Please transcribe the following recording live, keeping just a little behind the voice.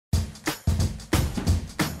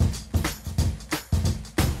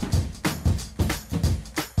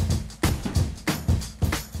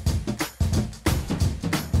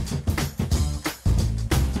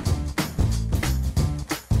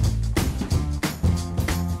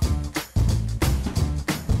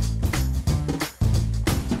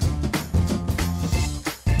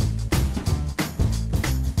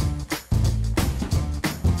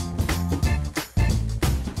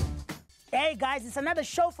guys, it's another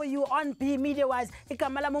show for you on Be Media Wise.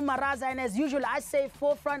 Ikamala Mumaraza, and as usual, I say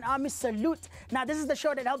Forefront Army salute. Now, this is the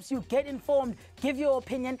show that helps you get informed, give your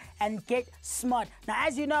opinion, and get smart. Now,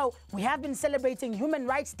 as you know, we have been celebrating Human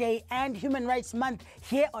Rights Day and Human Rights Month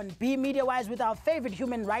here on Be Media Wise with our favorite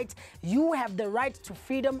human right. You have the right to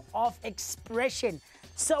freedom of expression.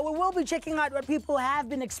 So we will be checking out what people have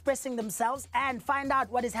been expressing themselves and find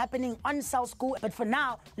out what is happening on Cell School. But for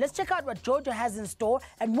now, let's check out what Jojo has in store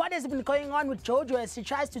and what has been going on with Jojo as she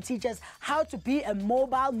tries to teach us how to be a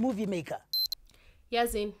mobile movie maker.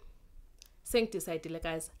 Yazin, Sink decided,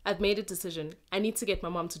 guys. I've made a decision. I need to get my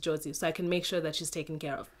mom to Jozi so I can make sure that she's taken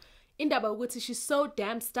care of. Indaba ukuthi she's so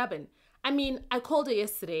damn stubborn. I mean, I called her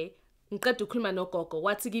yesterday. Of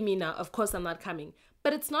course I'm not coming.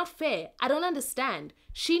 But it's not fair. I don't understand.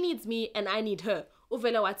 She needs me and I need her.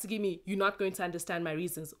 You're not going to understand my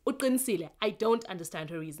reasons. I don't understand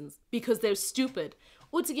her reasons because they're stupid.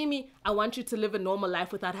 I want you to live a normal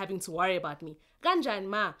life without having to worry about me. Ganja and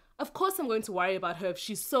Ma, of course I'm going to worry about her if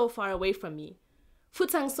she's so far away from me.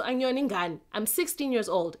 I'm 16 years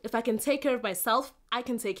old. If I can take care of myself, I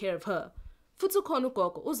can take care of her.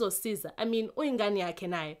 I mean,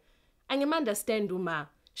 I understand Uma.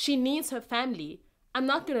 She needs her family. I'm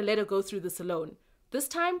not going to let her go through this alone. This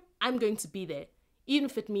time, I'm going to be there, even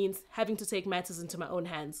if it means having to take matters into my own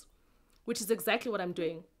hands, which is exactly what I'm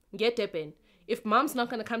doing. Get Depen. If mom's not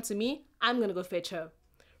going to come to me, I'm going to go fetch her.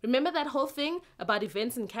 Remember that whole thing about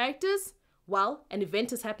events and characters? Well, an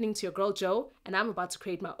event is happening to your girl Jo, and I'm about to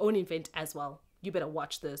create my own event as well. You better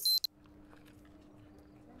watch this.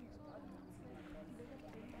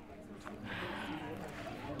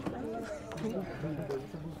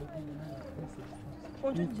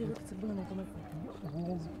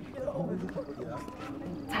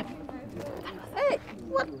 Hey,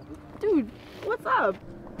 what? Dude, what's up?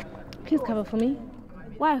 Please cover for me.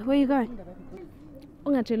 Why? Where are you going?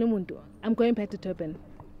 I'm going back to Durban.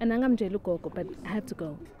 And I'm but I have to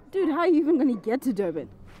go. Dude, how are you even going to get to Durban?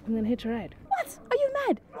 I'm going to hitch a ride. What? Are you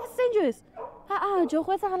mad? That's dangerous. Joe,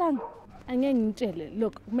 where's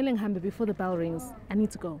Look, before the bell rings. I need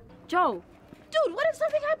to go. Joe, dude, what if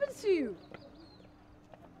something happens to you?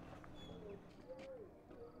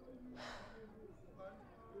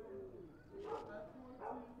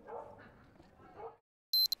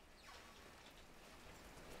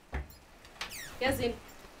 Yazin,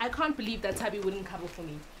 I can't believe that Tabi wouldn't cover for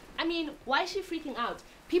me. I mean, why is she freaking out?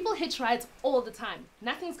 People hitch rides all the time.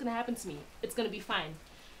 Nothing's gonna happen to me. It's gonna be fine.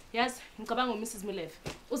 Yes, Nkabango Mrs. Milev.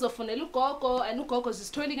 Uzofonelu Gogo, and Gogo's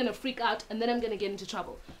just totally gonna freak out and then I'm gonna get into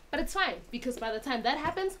trouble. But it's fine, because by the time that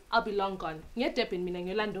happens, I'll be long gone. And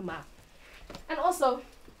also,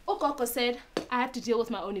 Okoko said I have to deal with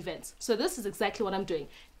my own events. So this is exactly what I'm doing.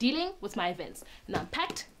 Dealing with my events. And I'm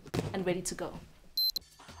packed and ready to go.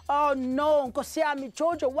 Oh no, Nkosiami,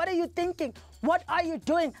 Jojo, what are you thinking? What are you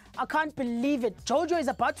doing? I can't believe it. Jojo is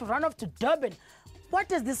about to run off to Durban. What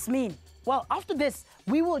does this mean? Well, after this,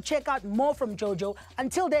 we will check out more from Jojo.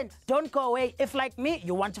 Until then, don't go away if, like me,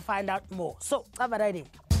 you want to find out more. So, have a ready.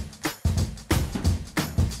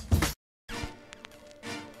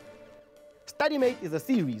 StudyMate is a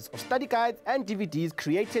series of study guides and DVDs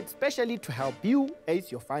created specially to help you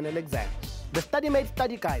ace your final exam. The StudyMate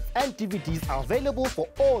study guides and DVDs are available for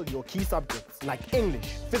all your key subjects like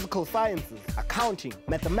English, physical sciences, accounting,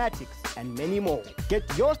 mathematics, and many more. Get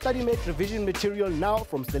your StudyMate revision material now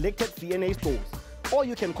from selected CNA stores, or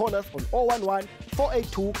you can call us on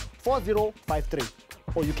 011-482-4053.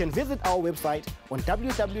 Or you can visit our website on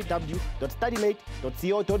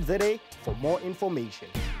www.studymate.co.za for more information.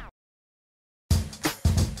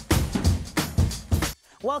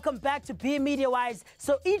 Welcome back to Be Media Wise.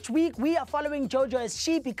 So each week we are following Jojo as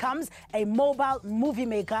she becomes a mobile movie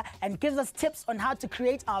maker and gives us tips on how to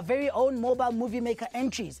create our very own mobile movie maker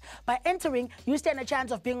entries. By entering, you stand a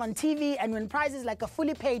chance of being on TV and win prizes like a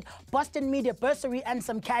fully paid Boston Media bursary and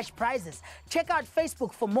some cash prizes. Check out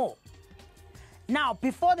Facebook for more. Now,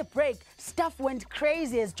 before the break, stuff went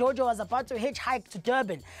crazy as Jojo was about to hitchhike to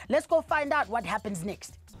Durban. Let's go find out what happens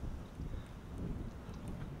next.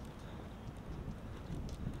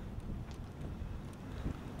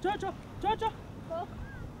 Jojo!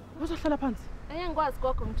 Uzohlala phansi.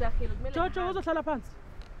 Jojo, uzohlala phansi.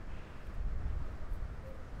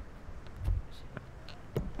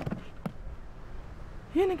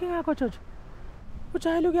 Yini inkinga yakho Jojo?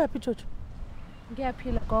 Ujahile ukuyaphi Jojo?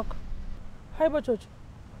 Ngiyaphila gogo. Hayibo Jojo.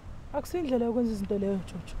 Akusindlela yokwenza izinto leyo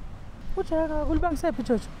Jojo. Ujahile ulibangisephi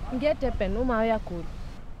Jojo? Ngiya Durban uma uyagula.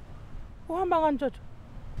 Uhamba ngani Jojo?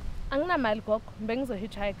 Anginamali gogo,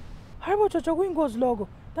 bengizohitchhike. Hayibo Jojo, kuyingozi lokho.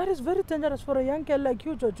 That is very dangerous for a young girl like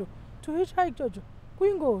you, Jojo. To hitchhike, Jojo.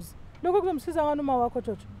 Kuyingozi. lokho kuzomsiza ngani uma wakho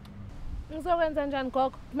Jojo? Ngizokwenza njani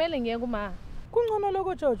gogo? Kumele ngiye kuma. Kungcono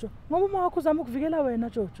lokho Jojo, ngoba uma wakho uzama ukuvikela wena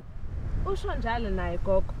Jojo. Usho njalo naye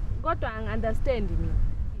gogo, kodwa angi-understand mina.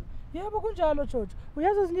 Yebo kunjalo Jojo.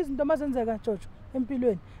 Uyazi ezinye izinto mazenzeka Jojo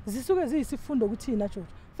empilweni zisuke ziyisifundo kuthina Jojo.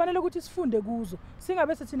 Fanele ukuthi sifunde kuzo,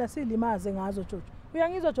 singabe sithina silimaze ngazo Jojo.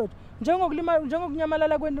 Uyangizwa Jojo?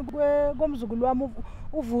 Njengokunyamalala komzukulu wami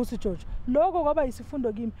uVusi Jojo. Lokho kwaba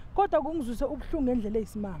yisifundo kimi, kodwa kungizwise ubuhlungu ngendlela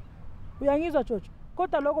eyisimanga. Uyangizwa Jojo?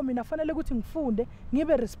 Kodwa lokho mina fanele ukuthi ngifunde,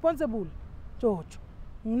 ngibe responsible Jojo.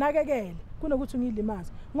 Nginakekele kunokuthi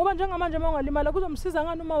ngilimaze. Ngoba njengamanje uma ungalimala kuzomsiza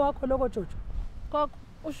ngani uma wakho lokho Jojo? Gogo,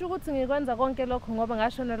 usho ukuthi ngikwenza konke lokho ngoba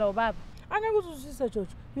ngashonela ubaba. Angeke uzwisise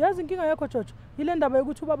Jojo. Uyazi inkinga yakho Jojo, ile ndaba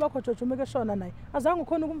yokuthi ubaba wakho Jojo umeke shona naye. Azange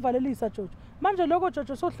ukhona ukumvalelisa Jojo. Manje lokho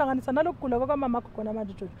Jojo sohlanganisa nalokugula kwakamama wakho khona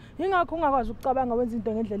manje Jojo. Ingakho ungakwazi ukucabanga wenza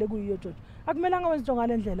into ngendlela ekuyiyo Jojo. Akumelanga wenze into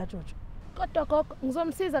ngale ndlela Jojo. Kodwa gogo,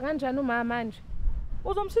 ngizomsiza kanjani uma manje?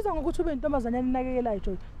 Uzomsiza ngokuthi ube intombazanyana inakekelayo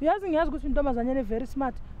Jojo. Ngiyazi ukuthi intombazanyana very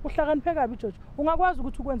smart, uhlakaniphe kabi Jojo. Ungakwazi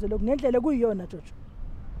ukuthi ukwenze lokho ngendlela ekuyiyona Jojo.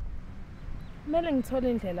 Kumele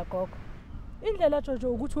ngithole indlela gogo. Indlela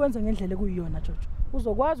Jojo ukuthi wenze ngendlela ekuyiyona Jojo.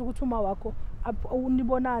 Uzokwazi ukuthi uma wakho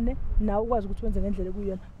unibonane nawe ukwazi ukuthi wenze ngendlela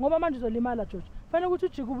ekuyiyona. Ngoba manje uzolimala Jojo. Fanele ukuthi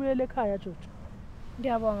ujike ubuyele ekhaya Jojo.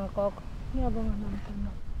 Ngiyabonga gogo. Ngiyabonga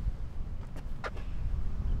mntana.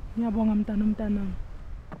 Ngiyabonga mntana.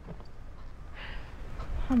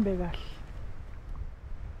 Hambe kahle.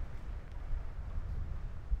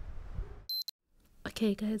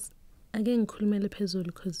 Okay guys, again ngikhulumele phezulu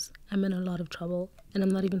because I'm in a lot of trouble and I'm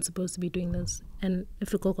not even supposed to be doing this, and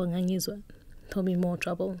if ugogo ngangizwa there'll be more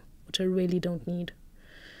trouble, which I really don't need.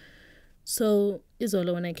 So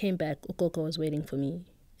Izolo, when I came back, ugogo was waiting for me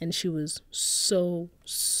and she was so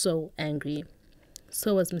angry.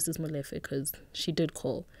 So was Mrs. Molefe because she did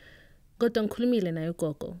call. Kodwa ngikhulumile naye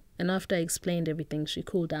ugogo, and after I explained everything she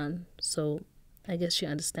cooled down, so I guess she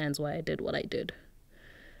understands why I did what I did.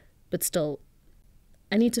 But still,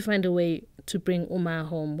 I need to find a way to bring Uma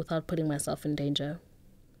home without putting myself in danger.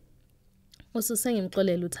 Also saying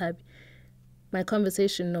Mxolelo Utabi, my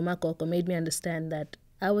conversation with Nomakoko made me understand that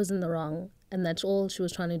I was in the wrong and that all she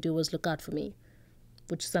was trying to do was look out for me,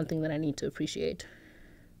 which is something that I need to appreciate.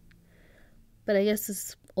 But I guess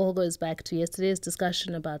this all goes back to yesterday's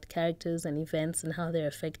discussion about characters and events and how they're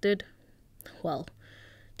affected. Well,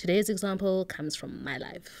 today's example comes from my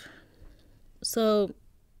life. So,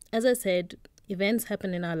 as I said, events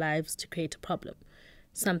happen in our lives to create a problem,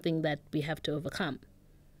 something that we have to overcome.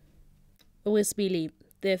 Okwesibili,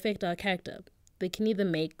 they affect our character. They can either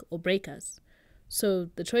make or break us. So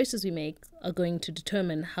the choices we make are going to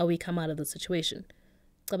determine how we come out of the situation.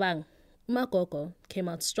 Cabang, Umakoko came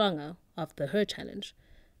out stronger after her challenge,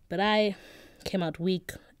 but I came out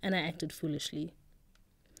weak and I acted foolishly.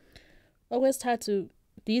 Okwesithathu,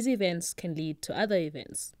 these events can lead to other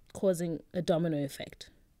events, causing a domino effect.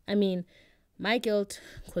 I mean, my guilt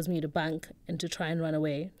caused me to bank and to try and run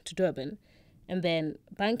away to Durban. And then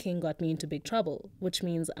banking got me into big trouble, which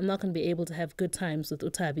means I'm not going to be able to have good times with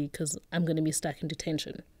Utabi because I'm going to be stuck in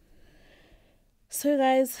detention. So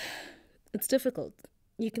guys, it's difficult.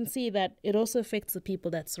 You can see that it also affects the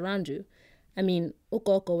people that surround you. I mean,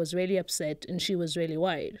 Ukoko was really upset and she was really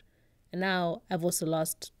worried. And now I've also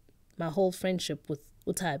lost my whole friendship with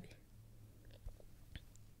Utabi.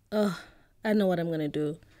 I know what I'm going to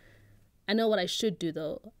do. I know what I should do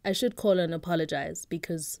though. I should call her and apologize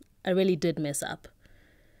because I really did mess up.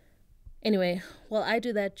 Anyway, while I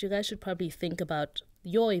do that, you guys should probably think about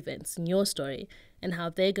your events and your story and how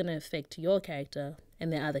they're going to affect your character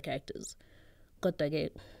and their other characters.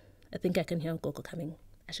 I think I can hear Coco coming.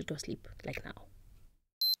 I should go sleep, like now.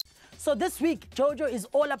 So this week, Jojo is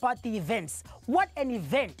all about the events. What an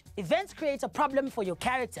event. Events create a problem for your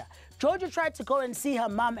character. Jojo tried to go and see her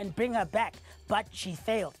mom and bring her back, but she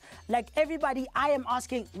failed. Like everybody, I am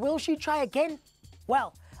asking, will she try again?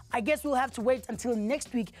 Well, I guess we'll have to wait until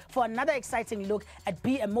next week for another exciting look at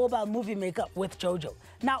Be a Mobile Movie Maker with Jojo.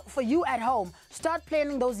 Now, for you at home, start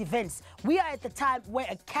planning those events. We are at the time where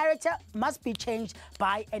a character must be changed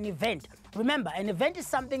by an event. Remember, an event is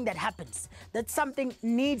something that happens. That something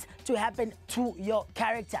needs to happen to your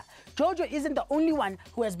character. Jojo isn't the only one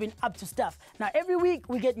who has been up to stuff. Now, every week,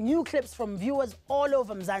 we get new clips from viewers all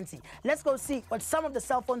over Mzansi. Let's go see what some of the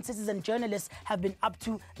cell phone citizen journalists have been up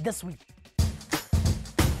to this week.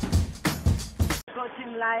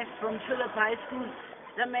 Coaching live from Tulip High School.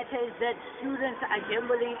 The matter is that students are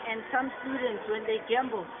gambling, and some students, when they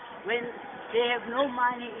gamble, when they have no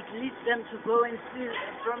money, it leads them to go and steal.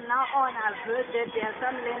 From now on, I've heard that there are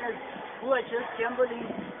some learners who are just gambling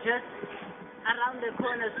just around the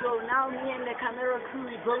corner. So now me and the camera crew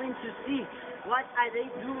are going to see what are they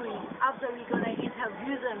doing. After we're going to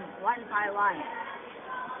interview them one by one.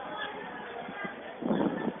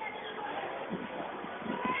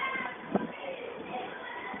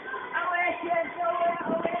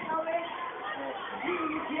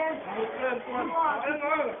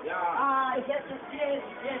 Yes, yes,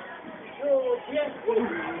 yes. Oh, yes.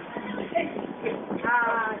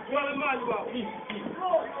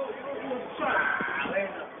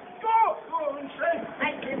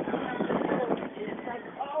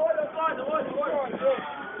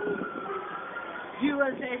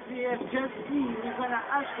 Viewers, as we have just seen, we're going to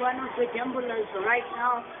ask one of the gamblers right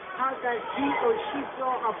now, how does he or she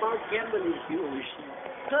feel about gambling? He or she.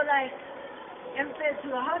 So like,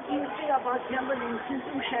 how do you feel about gambling since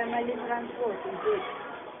you share my transport?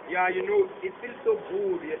 Yeah, you know, it feels so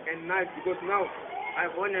good and nice because now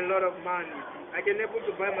I've won a lot of money. I can able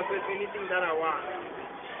to buy myself anything that I want.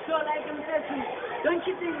 So like don't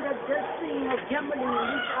you think that this thing of gambling will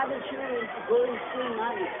reach other children to go and steal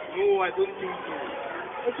money? No, I don't think so.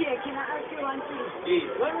 Okay, can I ask you one thing? Yes.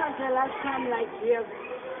 When was the last time like we have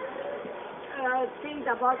think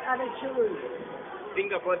about other children?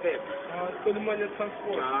 Think about that. Spend money on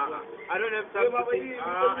transport. I don't have time to think.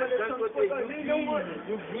 Transport is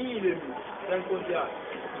you need it. Transport, yeah.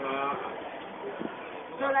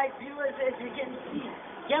 So like viewers, as you can see,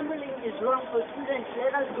 gambling is wrong for students.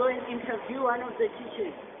 Let us go and interview one of the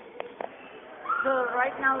teachers. So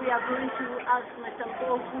right now we are going to ask Mr.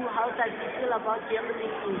 Mpofu how does he feel about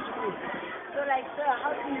gambling in school. So like, sir,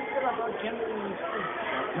 how do you feel about gambling in school?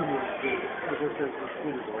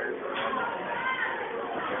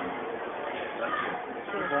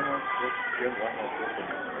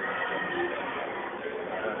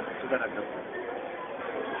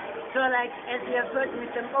 So like, as we have heard,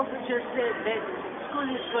 Mr. Mpofu just said that school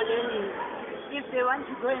is for learning. If they want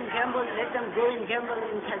to go and gamble, let them go and gamble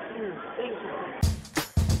in casinos. Thank you.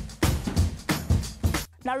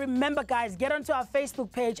 Now remember guys, get onto our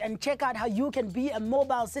Facebook page and check out how you can be a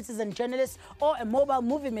mobile citizen journalist or a mobile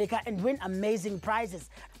movie maker and win amazing prizes.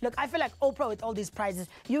 Look, I feel like Oprah with all these prizes.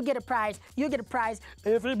 You get a prize, you get a prize,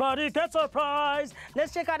 everybody gets a prize.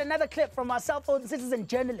 Let's check out another clip from our cell phone citizen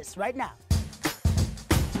journalist right now.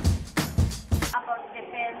 About the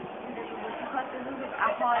band in the Zulu because the Zulus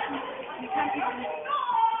are hot. We can't even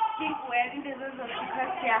think well in the Zulus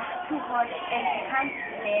because they are too hot and we can't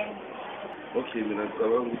learn. Okay, mina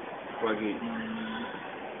ngicabanga ukuthi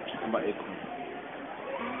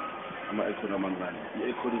ama-aircon amancane.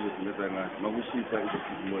 I-aircon izosebenza ngathi makushisa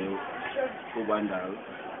izokhipha umoya obandayo,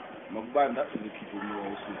 makubanda izokhipha umoya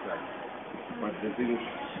oshisayo. But the thing is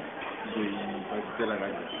izoyibhasisela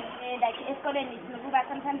kanjani. Like esikoleni sinokuba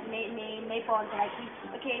sometimes ne-bond like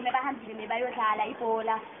okay mebahambile mebayodlala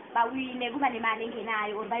ibhola bawine kuba nemali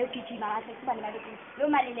engenayo or bayogijima ngase kuba nemali enkulu. Leyo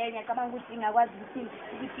mali leyo ngiyacabanga ukuthi ingakwazi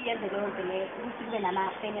ukuthi yenze leyo nto leyo ukuthi kube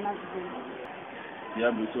namafeni emazulwini.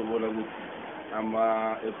 Sihambe sobona ukuthi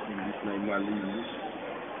ama-efundisina imalini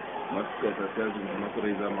masiqeda siyazi ukuthi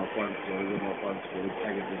masiraise ama-funds for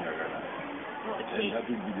i-target engakanani. And that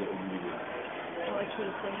will be the only way. Okay,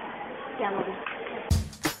 so siyabonga.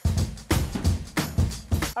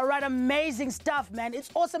 All right, amazing stuff, man. It's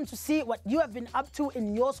awesome to see what you have been up to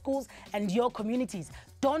in your schools and your communities.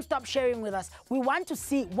 Don't stop sharing with us. We want to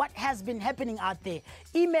see what has been happening out there.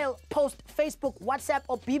 Email, post, Facebook, WhatsApp,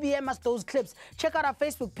 or BBM us those clips. Check out our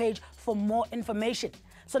Facebook page for more information.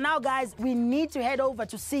 So now, guys, we need to head over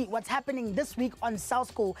to see what's happening this week on Cell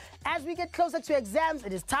School. As we get closer to exams,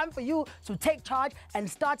 it is time for you to take charge and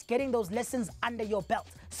start getting those lessons under your belt.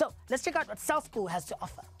 So let's check out what Cell School has to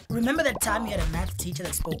offer. Remember that time you had a math teacher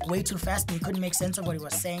that spoke way too fast and you couldn't make sense of what he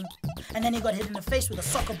was saying? And then he got hit in the face with a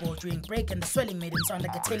soccer ball during break and the swelling made him sound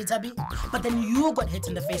like a Teletubby? But then you got hit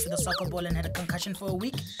in the face with a soccer ball and had a concussion for a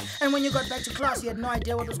week? And when you got back to class, you had no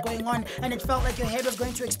idea what was going on and it felt like your head was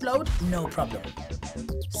going to explode? No problem.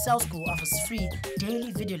 Cell School offers free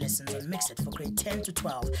daily video lessons on Mixit for grade 10 to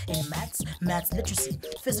 12 in maths, maths literacy,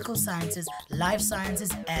 physical sciences, life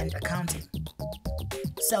sciences, and accounting.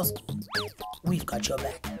 Cell School, we've got your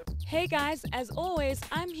back. Hey guys, as always,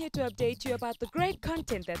 I'm here to update you about the great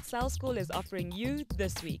content that Cell School is offering you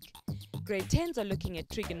this week. Grade 10s are looking at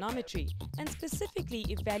trigonometry and specifically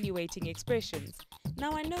evaluating expressions.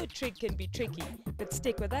 Now I know trig can be tricky, but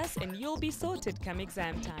stick with us and you'll be sorted come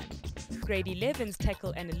exam time. Grade 11s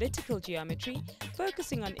tackle analytical geometry,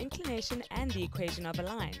 focusing on inclination and the equation of a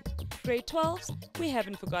line. Grade 12s, we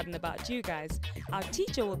haven't forgotten about you guys. Our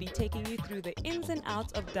teacher will be taking you through the ins and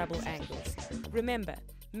outs of double angles. Remember,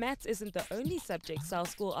 Maths isn't the only subject South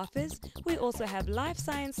School offers. We also have life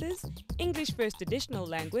sciences, English first additional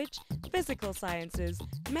language, physical sciences,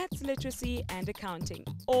 maths literacy and accounting,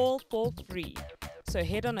 all for free. So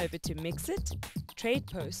head on over to Mixit, Trade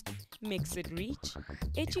Post, Mixit Reach,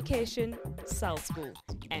 Education, South School,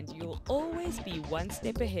 and you'll always be one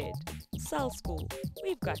step ahead. South School,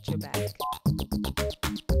 we've got your back.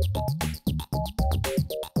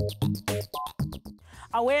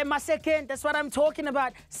 Aware my second, that's what I'm talking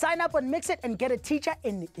about. Sign up on Mixit and get a teacher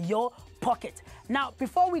in your pocket. Now,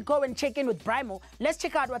 before we go and check in with Brimo, let's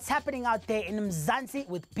check out what's happening out there in Mzansi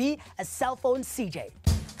with B, a cell phone CJ. At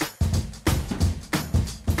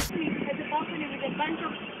the balcony with a bunch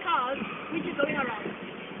of cars which is going around.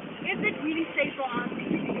 Is it really safe for us?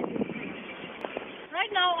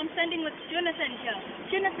 Right now, I'm standing with Jonathan here.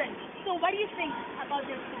 Jonathan, so what do you think about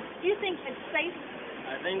this school? Do you think it's safe?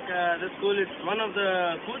 I think this school is one of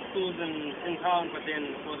the good schools in town, but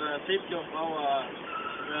then for the safety of our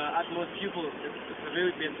utmost pupils, it's a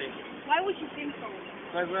very bad thing. Why would you think so?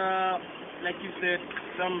 Because, like you said,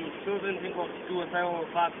 some children think of suicidal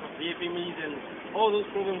thoughts of their families, and all those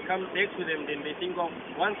problems come back to them. Then they think of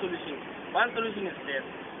one solution. One solution is death.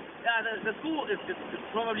 Yeah, the school is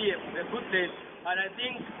probably a good place, but I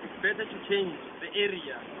think it's better to change the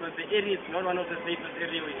area, because the area is not one of the safest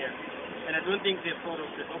areas we have. And I don't think they're sort of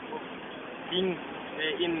being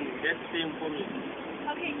in that same formula.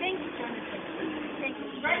 Okay, thank you, Jonathan. Thank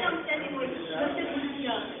you. Right now I'm standing with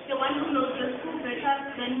the one who knows the school better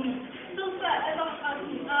than me. So, sir, as I'm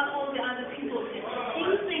asking all the other people, do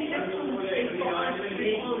you think the school is safe for us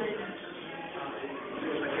already?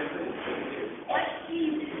 What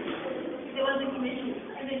if there was an issue,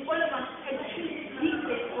 and then all of us had to leave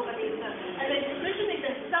this over there, and then the question is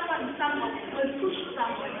that someone will push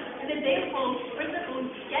someone, and then therefore, first of all,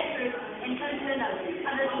 get hurt and turn out.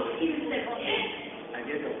 Others will even step on it. I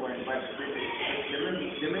get the point, but the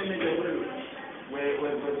main major where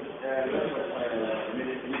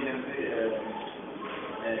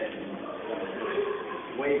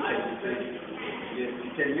you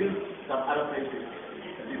can use some other places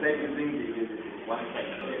besides using the one side.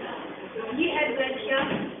 We at Gretchen,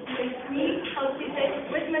 we consider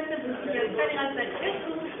with Mr. Busia telling us that this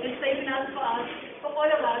school is safe enough for us, for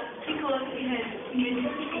all of us, because it has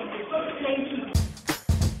Thank you.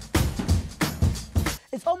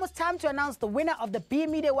 It's almost time to announce the winner of the Be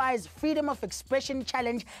Media Wise Freedom of Expression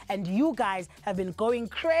Challenge, and you guys have been going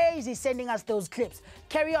crazy sending us those clips.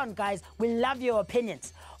 Carry on, guys. We love your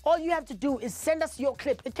opinions. All you have to do is send us your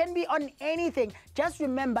clip. It can be on anything. Just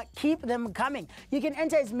remember, keep them coming. You can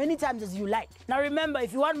enter as many times as you like. Now remember,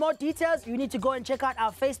 if you want more details, you need to go and check out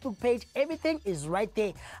our Facebook page. Everything is right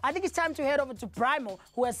there. I think it's time to head over to Brimo,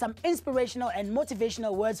 who has some inspirational and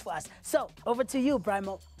motivational words for us. So, over to you,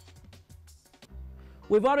 Brimo.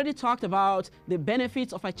 We've already talked about the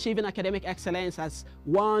benefits of achieving academic excellence as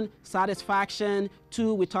 1, satisfaction,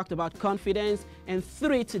 2, we talked about confidence, and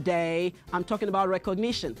 3, today, I'm talking about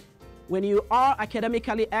recognition. When you are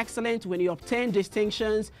academically excellent, when you obtain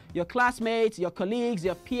distinctions, your classmates, your colleagues,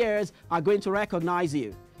 your peers are going to recognize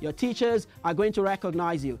you. Your teachers are going to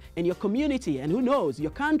recognize you, and your community, and who knows,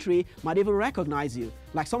 your country might even recognize you.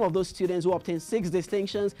 Like some of those students who obtain 6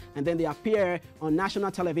 distinctions, and then they appear on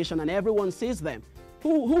national television and everyone sees them.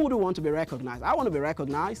 Who would want to be recognized? I want to be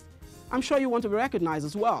recognized. I'm sure you want to be recognized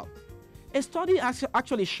as well. A study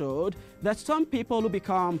actually showed that some people who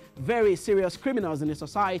become very serious criminals in the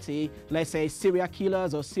society, let's say serial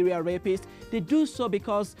killers or serial rapists, they do so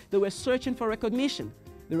because they were searching for recognition.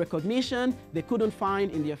 The recognition they couldn't find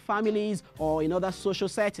in their families or in other social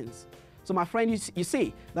settings. So my friend, you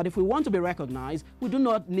see that if we want to be recognized, we do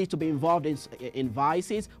not need to be involved in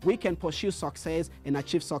vices. We can pursue success and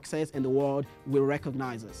achieve success, and the world will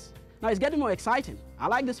recognize us. Now it's getting more exciting. I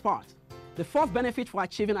like this part. The 4th benefit for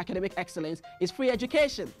achieving academic excellence is free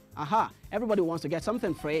education. Aha, everybody wants to get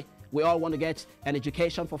something free. We all want to get an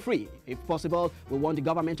education for free. If possible, we want the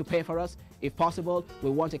government to pay for us. If possible, we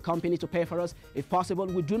want a company to pay for us. If possible,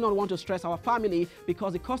 we do not want to stress our family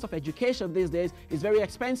because the cost of education these days is very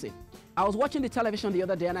expensive. I was watching the television the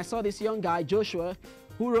other day and I saw this young guy, Joshua,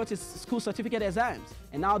 who wrote his school certificate exams,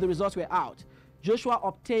 and now the results were out. Joshua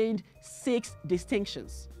obtained 6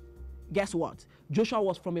 distinctions. Guess what? Joshua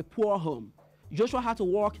was from a poor home. Joshua had to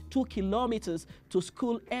walk 2 kilometers to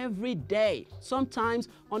school every day, sometimes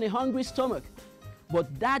on a hungry stomach.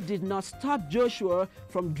 But that did not stop Joshua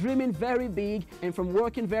from dreaming very big and from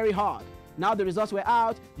working very hard. Now the results were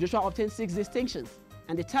out. Joshua obtained 6 distinctions.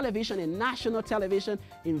 And the television, and national television,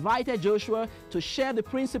 invited Joshua to share the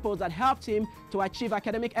principles that helped him to achieve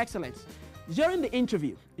academic excellence. During the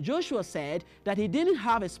interview, Joshua said that he didn't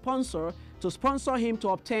have a sponsor to sponsor him to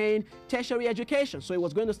obtain tertiary education, so he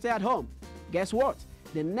was going to stay at home. Guess what?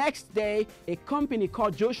 The next day, a company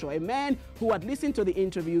called Joshua, a man who had listened to the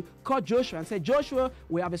interview, called Joshua and said, Joshua,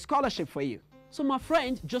 we have a scholarship for you. So my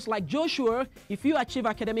friend, just like Joshua, if you achieve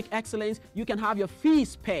academic excellence, you can have your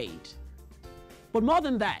fees paid. But more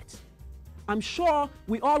than that, I'm sure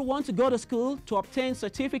we all want to go to school to obtain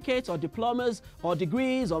certificates or diplomas or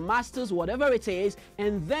degrees or masters, whatever it is,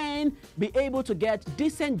 and then be able to get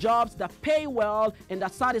decent jobs that pay well and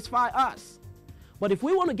that satisfy us. But if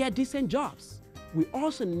we want to get decent jobs, we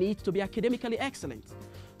also need to be academically excellent.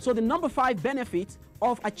 So the number 5 benefit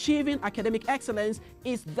of achieving academic excellence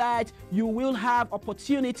is that you will have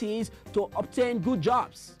opportunities to obtain good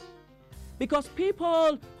jobs. Because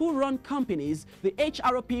people who run companies, the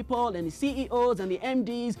HR people and the CEOs and the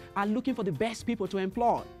MDs are looking for the best people to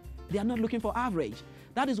employ. They are not looking for average.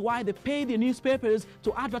 That is why they pay the newspapers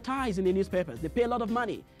to advertise in the newspapers. They pay a lot of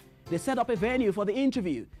money. They set up a venue for the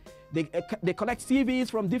interview. They collect CVs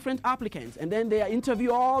from different applicants and then they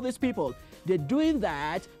interview all these people. They're doing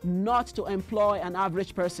that not to employ an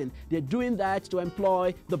average person. They're doing that to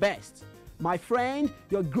employ the best. My friend,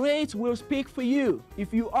 your grades will speak for you.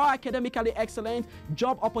 If you are academically excellent,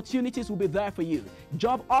 job opportunities will be there for you.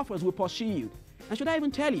 Job offers will pursue you. And should I even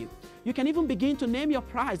tell you, you can even begin to name your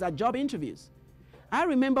prize at job interviews. I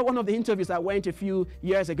remember one of the interviews I went a few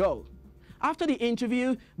years ago. After the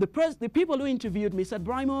interview, the people who interviewed me said,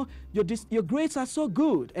 Brimo, your grades are so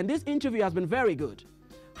good, and this interview has been very good.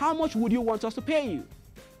 How much would you want us to pay you?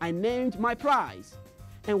 I named my prize.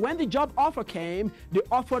 And when the job offer came, they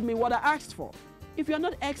offered me what I asked for. If you're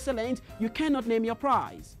not excellent, you cannot name your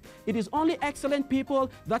prize. It is only excellent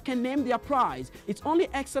people that can name their prize. It's only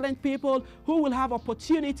excellent people who will have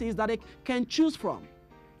opportunities that they can choose from.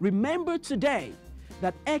 Remember today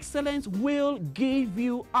that excellence will give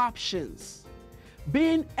you options.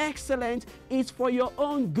 Being excellent is for your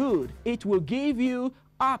own good. It will give you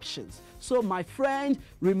options. So my friend,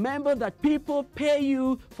 remember that people pay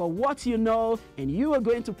you for what you know and you are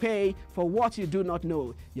going to pay for what you do not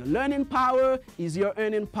know. Your learning power is your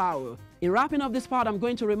earning power. In wrapping up this part, I'm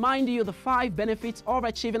going to remind you the 5 benefits of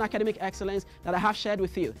achieving academic excellence that I have shared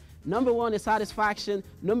with you. Number 1 is satisfaction.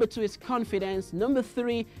 Number 2 is confidence. Number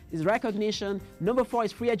 3 is recognition. Number 4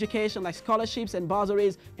 is free education like scholarships and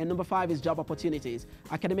bursaries. And number 5 is job opportunities.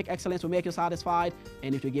 Academic excellence will make you satisfied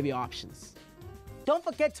and it will give you options. Don't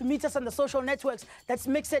forget to meet us on the social networks. That's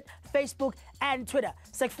Mixit, Facebook, and Twitter.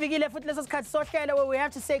 Where we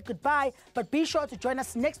have to say goodbye, but be sure to join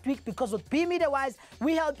us next week because with Be Media Wise,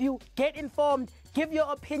 we help you get informed, give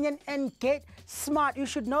your opinion, and get smart. You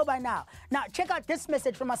should know by now. Now, check out this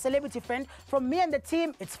message from our celebrity friend. From me and the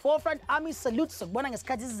team, it's Forefront Army Salute.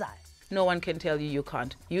 No one can tell you you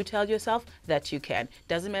can't. You tell yourself that you can.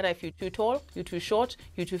 Doesn't matter if you're too tall, you're too short,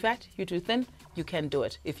 you're too fat, you're too thin, you can do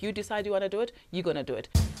it. If you decide you want to do it, you're going to do it.